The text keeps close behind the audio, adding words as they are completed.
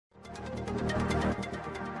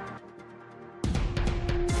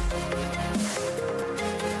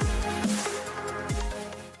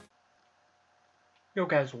Yo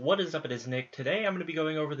guys, what is up? It is Nick. Today I'm going to be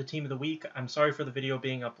going over the team of the week. I'm sorry for the video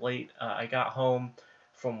being up late. I got home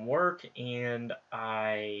from work and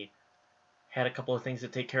I had a couple of things to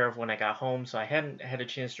take care of when I got home, so I hadn't had a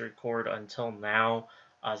chance to record until now.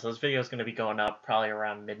 So this video is going to be going up probably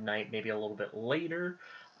around midnight, maybe a little bit later.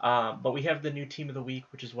 But we have the new team of the week,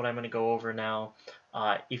 which is what I'm going to go over now.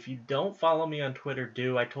 If you don't follow me on Twitter,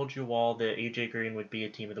 do. I told you all that AJ Green would be a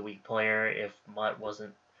team of the week player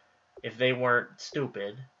if they weren't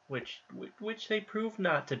stupid, which they proved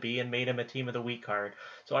not to be, and made him a team of the week card.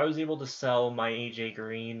 So I was able to sell my AJ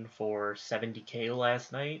Green for 70K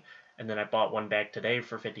last night, and then I bought one back today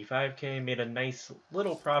for 55K, made a nice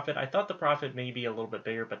little profit. I thought the profit may be a little bit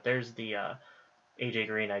bigger, but there's the AJ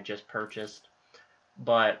Green I just purchased.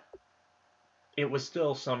 But it was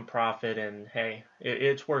still some profit, and hey,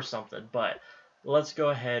 it's worth something. But let's go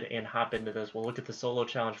ahead and hop into this. We'll look at the solo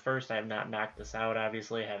challenge first. I have not knocked this out,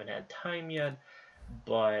 obviously. I haven't had time yet,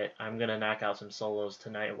 but I'm going to knock out some solos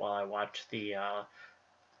tonight while I watch the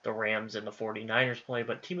Rams and the 49ers play.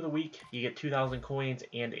 But team of the week, you get 2,000 coins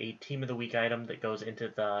and a team of the week item that goes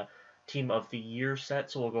into the team of the year set,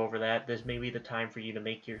 so we'll go over that. This may be the time for you to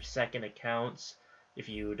make your second accounts if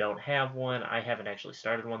you don't have one. I haven't actually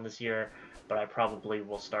started one this year, but I probably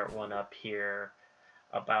will start one up here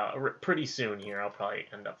about pretty soon here. I'll probably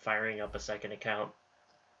end up firing up a second account.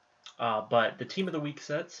 But the team of the week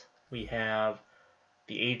sets, we have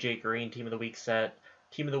the AJ Green team of the week set,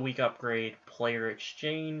 team of the week upgrade, player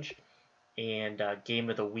exchange, and game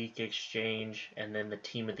of the week exchange, and then the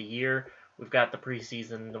team of the year. We've got the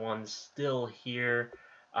preseason ones still here,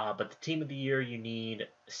 but the team of the year, you need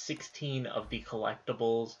 16 of the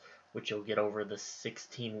collectibles, which you'll get over the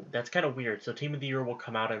 16. That's kind of weird. So team of the year will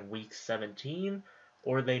come out in week 17,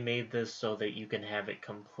 or they made this so that you can have it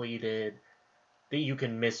completed, that you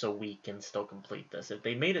can miss a week and still complete this. If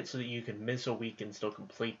they made it so that you can miss a week and still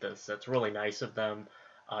complete this, that's really nice of them.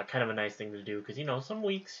 Kind of a nice thing to do, because, some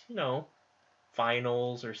weeks,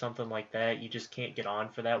 finals or something like that, you just can't get on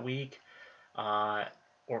for that week, or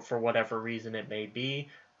for whatever reason it may be.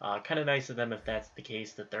 Kind of nice of them if that's the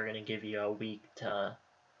case, that they're going to give you a week to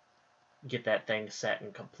get that thing set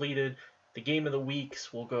and completed. The game of the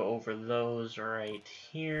weeks, we'll go over those right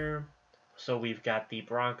here. So we've got the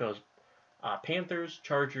Broncos, Panthers,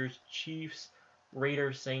 Chargers, Chiefs,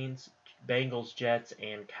 Raiders, Saints, Bengals, Jets,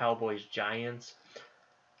 and Cowboys, Giants.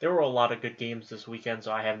 There were a lot of good games this weekend,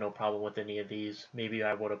 so I have no problem with any of these. Maybe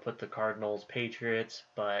I would have put the Cardinals, Patriots,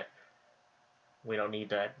 but we don't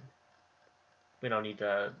need to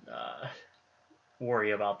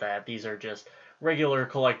worry about that. These are just regular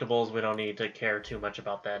collectibles. We don't need to care too much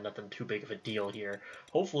about that. Nothing too big of a deal here.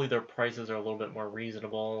 Hopefully their prices are a little bit more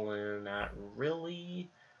reasonable, and not really.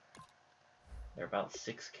 They're about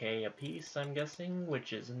 6K a piece, I'm guessing,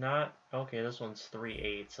 which is not... Okay, this one's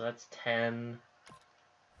 3.8, so that's 10...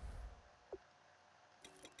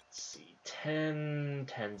 Let's see,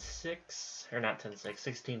 10.6, or not 10.6,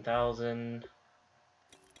 16,000...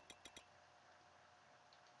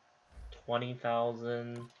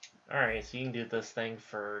 20,000. Alright, so you can do this thing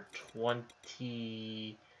for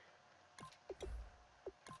 20...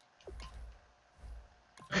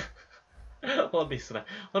 let me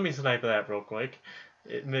snipe that real quick.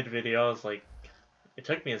 Mid-video, I was like, it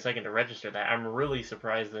took me a second to register that. I'm really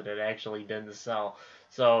surprised that it actually didn't sell.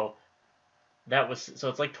 So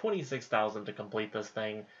it's like 26,000 to complete this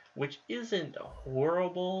thing, which isn't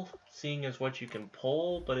horrible, seeing as what you can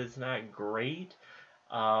pull, but it's not great.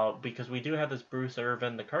 Because we do have this Bruce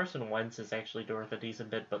Irvin. The Carson Wentz is actually worth a decent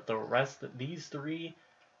bit, but the rest of these three,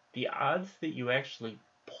 the odds that you actually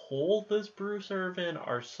pull this Bruce Irvin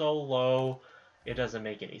are so low, it doesn't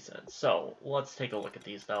make any sense. So let's take a look at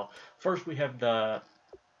these, though. First, we have the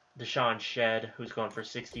Deshaun Shedd, who's going for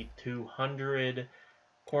 6,200.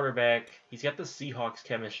 Quarterback, he's got the Seahawks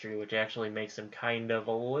chemistry, which actually makes him kind of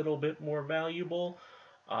a little bit more valuable.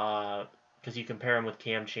 Because you compare him with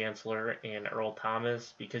Cam Chancellor and Earl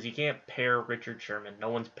Thomas, because you can't pair Richard Sherman. No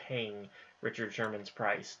one's paying Richard Sherman's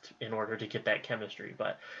price in order to get that chemistry.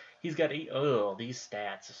 But he's got these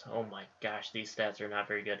stats. Oh my gosh, these stats are not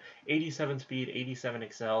very good. 87 speed, 87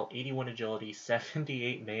 excel, 81 agility,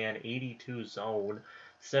 78 man, 82 zone,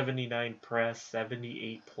 79 press,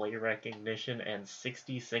 78 play recognition, and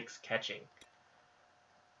 66 catching.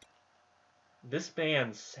 This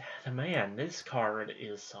card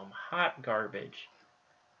is some hot garbage.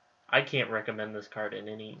 I can't recommend this card in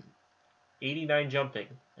any... 89 jumping.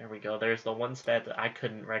 There we go. There's the one stat that I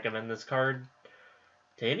couldn't recommend this card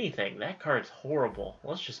to anything. That card's horrible.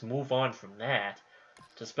 Let's just move on from that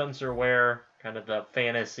to Spencer Ware, kind of the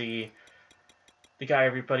fantasy, the guy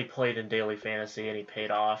everybody played in daily fantasy, and he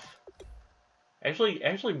paid off. Actually,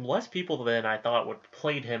 less people than I thought would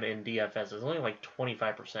played him in DFS. It was only like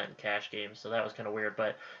 25% cash games, so that was kind of weird.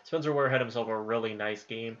 But Spencer Ware had himself a really nice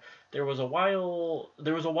game. There was a while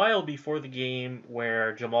before the game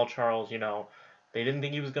where Jamal Charles, they didn't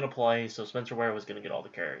think he was gonna play, so Spencer Ware was gonna get all the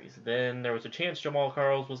carries. Then there was a chance Jamal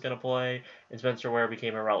Charles was gonna play, and Spencer Ware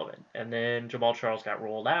became irrelevant. And then Jamal Charles got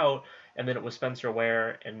ruled out, and then it was Spencer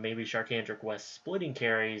Ware and maybe Sharkandrick West splitting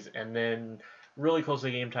carries, and then really close to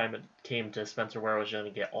game time, it came to Spencer Ware was going to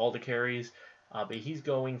get all the carries, but he's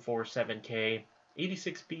going for 7K,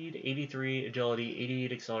 86 speed, 83 agility,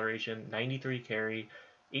 88 acceleration, 93 carry,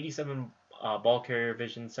 87 ball carrier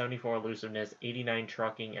vision, 74 elusiveness, 89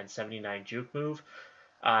 trucking, and 79 juke move.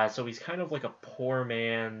 So he's kind of like a poor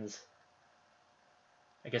man's,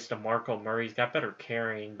 I guess, DeMarco Murray. He's got better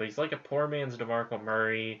carrying, but he's like a poor man's DeMarco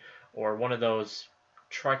Murray or one of those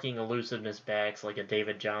trucking elusiveness backs like a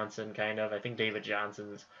David Johnson kind of. I think David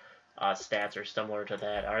Johnson's stats are similar to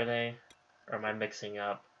that, are they? Or am I mixing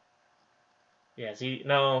up? Yeah, see,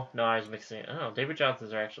 no, I was mixing. Oh, David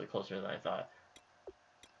Johnson's are actually closer than I thought.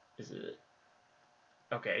 Is it?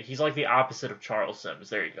 Okay, he's like the opposite of Charles Sims.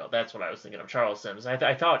 There you go. That's what I was thinking of. Charles Sims.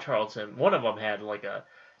 I thought Charles Sims. One of them had like a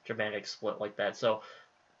dramatic split like that. So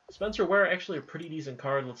Spencer Ware, actually a pretty decent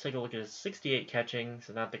card. Let's take a look at his 68 catching,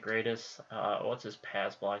 so not the greatest. What's his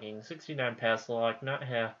pass blocking? 69 pass block, not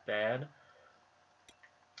half bad.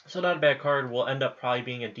 So not a bad card. Will end up probably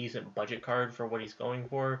being a decent budget card for what he's going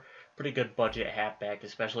for. Pretty good budget halfback,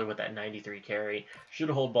 especially with that 93 carry. Should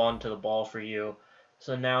hold on to the ball for you.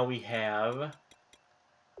 So now we have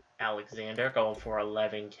Alexander going for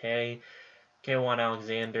 11K. K1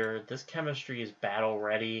 Alexander, this chemistry is battle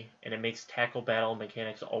ready, and it makes tackle battle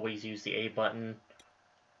mechanics always use the A button.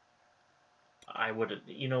 Would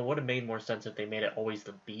have made more sense if they made it always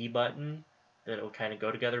the B button. That it would kind of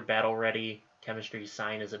go together. Battle ready, chemistry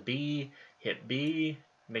sign is a B, hit B,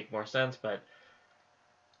 make more sense, but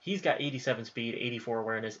he's got 87 speed, 84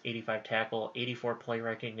 awareness, 85 tackle, 84 play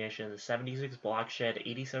recognition, 76 block shed,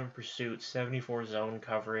 87 pursuit, 74 zone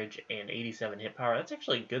coverage, and 87 hit power. That's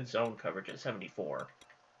actually good zone coverage at 74.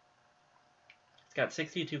 It's got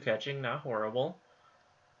 62 catching, not horrible.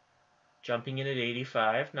 Jumping in at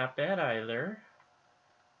 85, not bad either.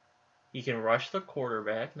 He can rush the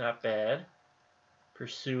quarterback, not bad.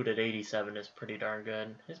 Pursuit at 87 is pretty darn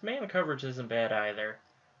good. His man coverage isn't bad either.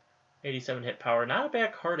 87 hit power, not a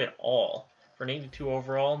bad card at all. For an 82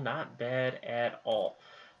 overall, not bad at all.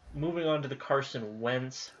 Moving on to the Carson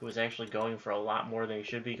Wentz, who is actually going for a lot more than he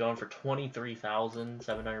should be, going for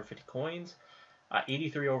 23,750 coins.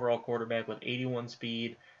 83 overall quarterback with 81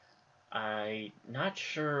 speed. I'm not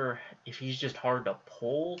sure if he's just hard to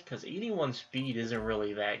pull, because 81 speed isn't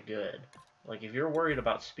really that good. Like, if you're worried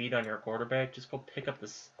about speed on your quarterback, just go pick up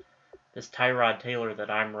this Tyrod Taylor that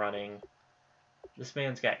I'm running. This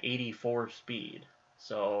man's got 84 speed,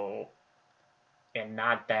 so, and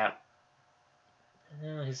not that,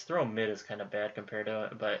 his throw mid is kind of bad compared to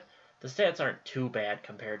it, but the stats aren't too bad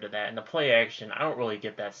compared to that. And the play action, I don't really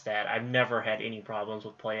get that stat. I've never had any problems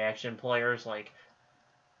with play action players. Like,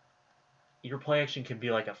 your play action can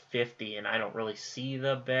be like a 50, and I don't really see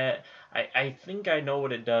the bet. I think I know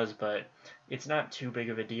what it does, but it's not too big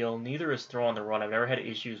of a deal. Neither is throw on the run. I've never had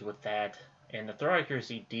issues with that. And the throw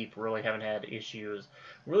accuracy deep really haven't had issues.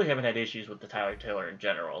 Really haven't had issues with the Tyler Taylor in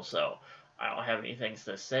general, so I don't have any things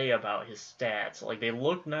to say about his stats. Like, they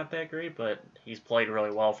look not that great, but he's played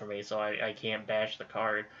really well for me, so I can't bash the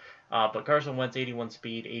card. But Carson Wentz, 81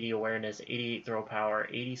 speed, 80 awareness, 88 throw power,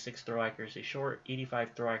 86 throw accuracy short, 85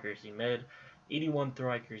 throw accuracy mid, 81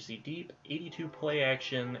 throw accuracy deep, 82 play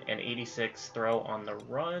action, and 86 throw on the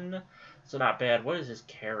run. So not bad. What is his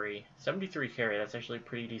carry? 73 carry. That's actually a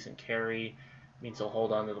pretty decent carry. Means he'll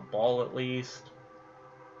hold on to the ball at least.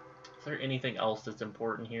 Is there anything else that's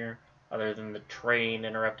important here other than the train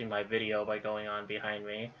interrupting my video by going on behind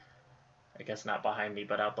me? I guess not behind me,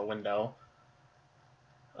 but out the window.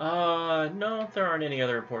 No, there aren't any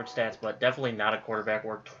other important stats, but definitely not a quarterback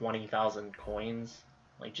worth 20,000 coins.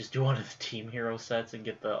 Like, just do one of the Team Hero sets and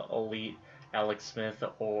get the elite Alex Smith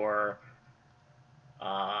or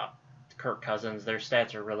Kirk Cousins. Their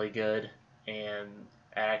stats are really good, and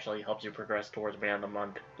it actually helps you progress towards Man of the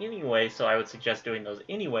Month anyway, so I would suggest doing those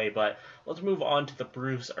anyway. But let's move on to the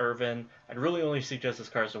Bruce Irvin. I'd really only suggest this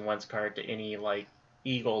Carson Wentz card to any, like,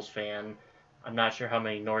 Eagles fan. I'm not sure how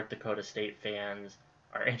many North Dakota State fans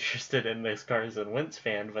are interested in this Carson Wentz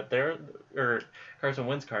fan, but Carson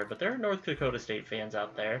Wentz card, but there are North Dakota State fans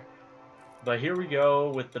out there. But here we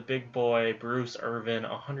go with the big boy, Bruce Irvin,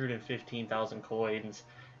 115,000 coins,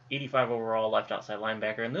 85 overall, left outside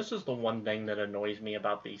linebacker. And this is the one thing that annoys me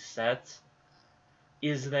about these sets.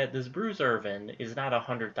 is that this Bruce Irvin is not a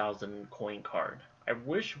 100,000 coin card. I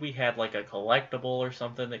wish we had like a collectible or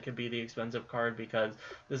something that could be the expensive card, because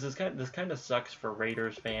this kind of sucks for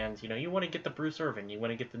Raiders fans. You know, you want to get the Bruce Irvin, you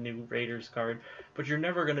want to get the new Raiders card, but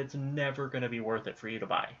it's never gonna be worth it for you to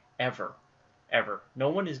buy, ever, ever. No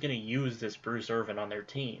one is gonna use this Bruce Irvin on their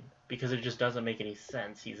team because it just doesn't make any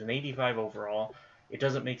sense. He's an 85 overall. It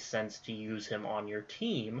doesn't make sense to use him on your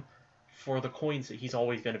team for the coins that he's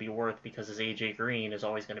always going to be worth, because his AJ Green is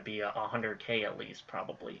always going to be 100K at least,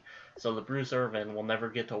 probably. So the Bruce Irvin will never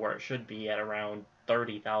get to where it should be at around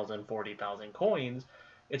 30,000, 40,000 coins.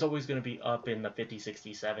 It's always going to be up in the 50,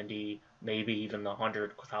 60, 70, maybe even the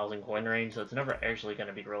 100,000 coin range, so it's never actually going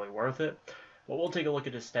to be really worth it. But we'll take a look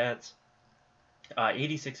at his stats.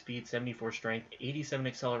 86 speed, 74 strength, 87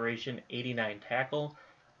 acceleration, 89 tackle,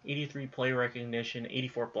 83 play recognition,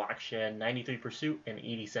 84 block shed, 93 pursuit, and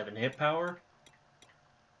 87 hit power.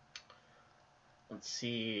 Let's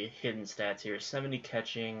see hidden stats here. 70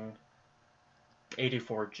 catching,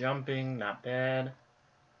 84 jumping, not bad.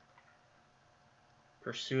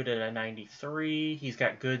 Pursuit at a 93. He's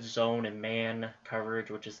got good zone and man coverage,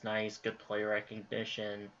 which is nice. Good play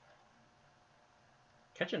recognition.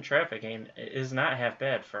 Catching traffic is not half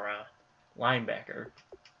bad for a linebacker.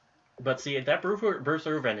 But see, that Bruce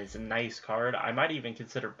Irvin is a nice card. I might even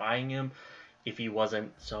consider buying him if he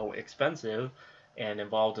wasn't so expensive and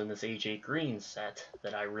involved in this AJ Green set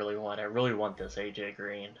that I really want. I really want this AJ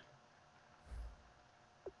Green.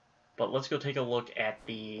 But let's go take a look at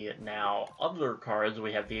the now other cards.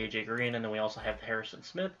 We have the AJ Green, and then we also have the Harrison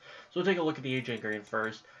Smith. So we'll take a look at the AJ Green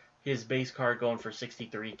first. His base card going for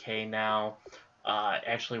 63K now.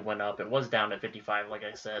 Actually went up. It was down at 55, like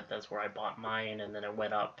I said. That's where I bought mine, and then it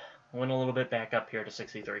went up. Went a little bit back up here to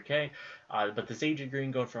 63K. But this AJ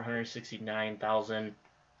Green going for 169,000.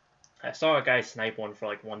 I saw a guy snipe one for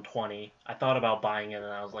like 120. I thought about buying it, and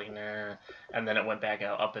I was like, nah. And then it went back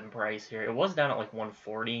up in price here. It was down at like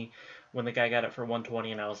 140 when the guy got it for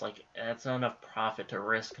 120, and I was like, that's not enough profit to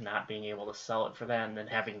risk not being able to sell it for that and then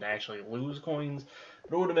having to actually lose coins.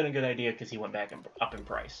 But it would have been a good idea because he went back up in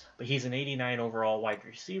price. But he's an 89 overall wide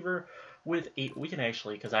receiver with 8. We can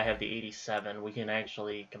actually, because I have the 87, we can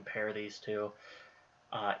actually compare these two.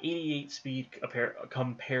 88 speed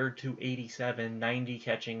compared to 87, 90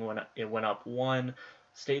 catching when it went up 1,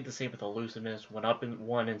 stayed the same with elusiveness, went up in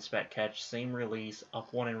 1 in spec catch, same release,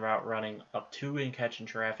 up 1 in route running, up 2 in catch and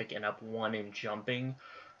traffic, and up 1 in jumping.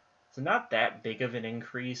 So not that big of an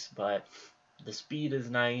increase, but the speed is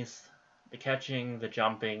nice, the catching, the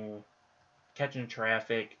jumping, catching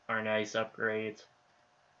traffic are nice upgrades.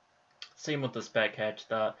 Same with the spec catch.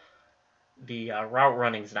 The route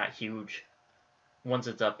running is not huge. Once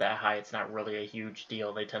it's up that high, it's not really a huge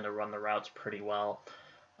deal. They tend to run the routes pretty well.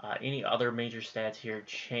 Any other major stats here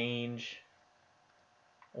change?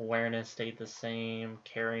 Awareness stayed the same.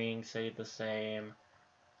 Carrying stayed the same.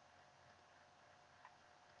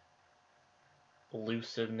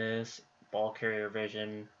 Elusiveness, ball carrier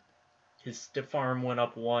vision. His stiff arm went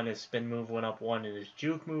up 1, his spin move went up 1, and his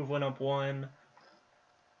juke move went up 1.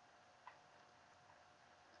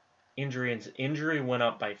 Injury went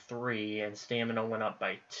up by 3, and stamina went up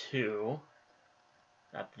by 2.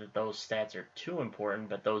 Not that those stats are too important,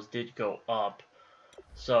 but those did go up.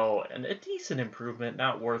 So, a decent improvement,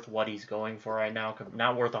 not worth what he's going for right now,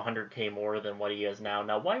 not worth 100K more than what he is now.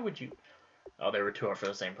 Now, why would you... Oh, they were 2 for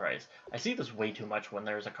the same price. I see this way too much when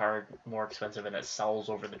there's a card more expensive and it sells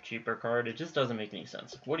over the cheaper card. It just doesn't make any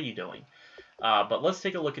sense. What are you doing? But let's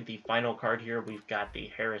take a look at the final card here. We've got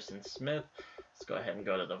the Harrison Smith. Let's go ahead and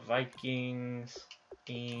go to the Vikings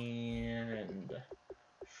and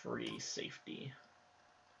free safety.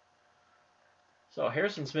 So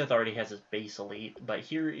Harrison Smith already has his base elite, but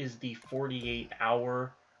here is the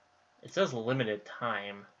 48-hour. It says limited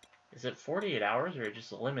time. Is it 48 hours or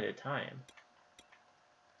just a limited time?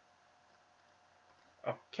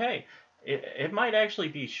 Okay, it might actually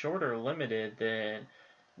be shorter limited than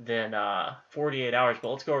 48 hours, but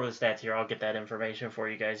let's go over the stats here. I'll get that information for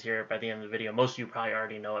you guys here by the end of the video. Most of you probably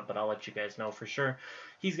already know it, but I'll let you guys know for sure.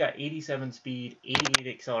 He's got 87 speed, 88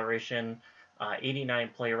 acceleration, 89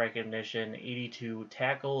 play recognition, 82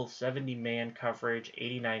 tackle, 70 man coverage,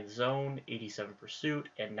 89 zone, 87 pursuit,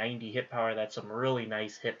 and 90 hit power. That's some really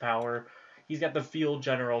nice hit power. He's got the field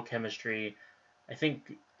general chemistry. I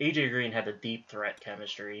think AJ Green had the deep threat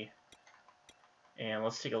chemistry. And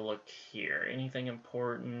let's take a look here. Anything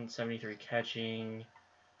important? 73 catching.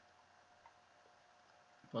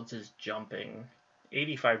 What's his jumping?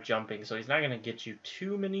 85 jumping, so he's not going to get you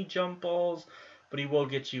too many jump balls, but he will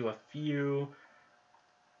get you a few.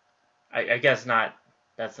 I guess not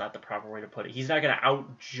That's not the proper way to put it. He's not going to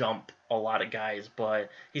out-jump a lot of guys, but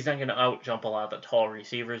he's not going to out-jump a lot of the tall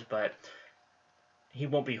receivers, but he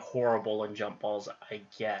won't be horrible in jump balls, I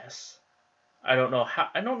guess. I don't know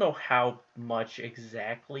how much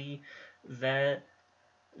exactly that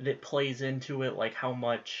plays into it, like how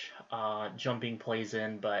much jumping plays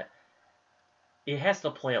in, but it has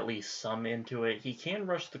to play at least some into it. He can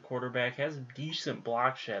rush the quarterback, has decent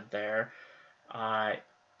block shed there. Let's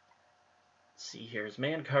see here, his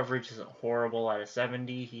man coverage isn't horrible at a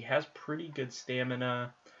 70. He has pretty good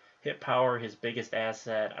stamina. Hit power, his biggest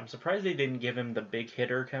asset. I'm surprised they didn't give him the big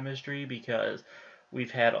hitter chemistry because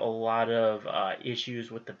we've had a lot of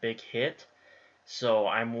issues with the big hit. So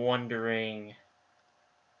I'm wondering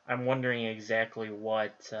exactly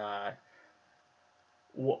what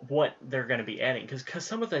they're going to be adding, because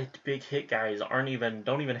some of the big hit guys don't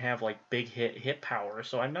even have like big hit power.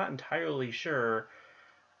 So I'm not entirely sure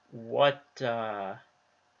what not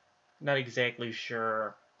exactly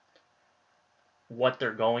sure what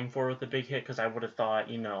they're going for with the big hit, because I would have thought,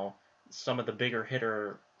 some of the bigger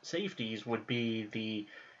hitter safeties would be the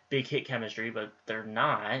big hit chemistry, but they're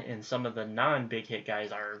not, and some of the non-big hit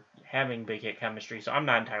guys are having big hit chemistry, so I'm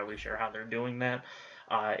not entirely sure how they're doing that.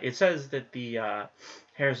 It says that the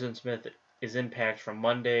Harrison Smith is impacted from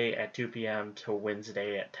Monday at 2 p.m. to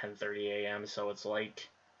Wednesday at 10:30 a.m., so it's like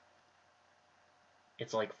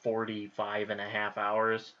 45 and a half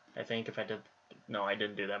hours, I think, if I did. No, I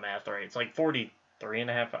didn't do that math right. It's like 43 and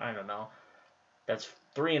a half, I don't know. That's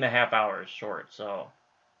 3.5 hours short, so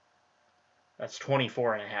that's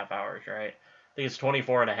 24 and a half hours, right? I think it's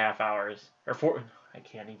 24 and a half hours, I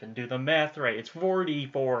can't even do the math right. It's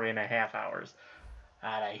 44 and a half hours.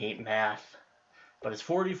 God, I hate math. But it's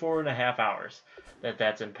 44 and a half hours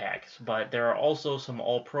that's in packs. But there are also some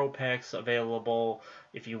all-pro packs available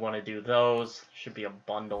if you want to do those. Should be a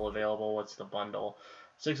bundle available. What's the bundle?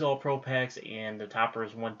 6 all-pro packs, and the topper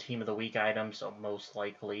is 1 team of the week item, so most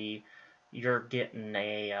likely you're getting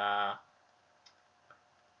a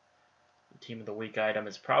team of the week item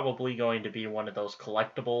is probably going to be one of those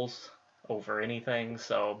collectibles over anything,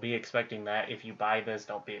 so be expecting that. If you buy this,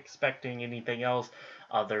 don't be expecting anything else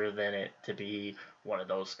other than it to be one of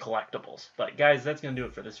those collectibles. But guys, that's going to do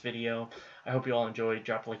it for this video. I hope you all enjoyed.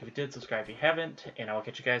 Drop a like if you did, subscribe if you haven't, and I will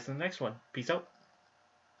catch you guys in the next one. Peace out.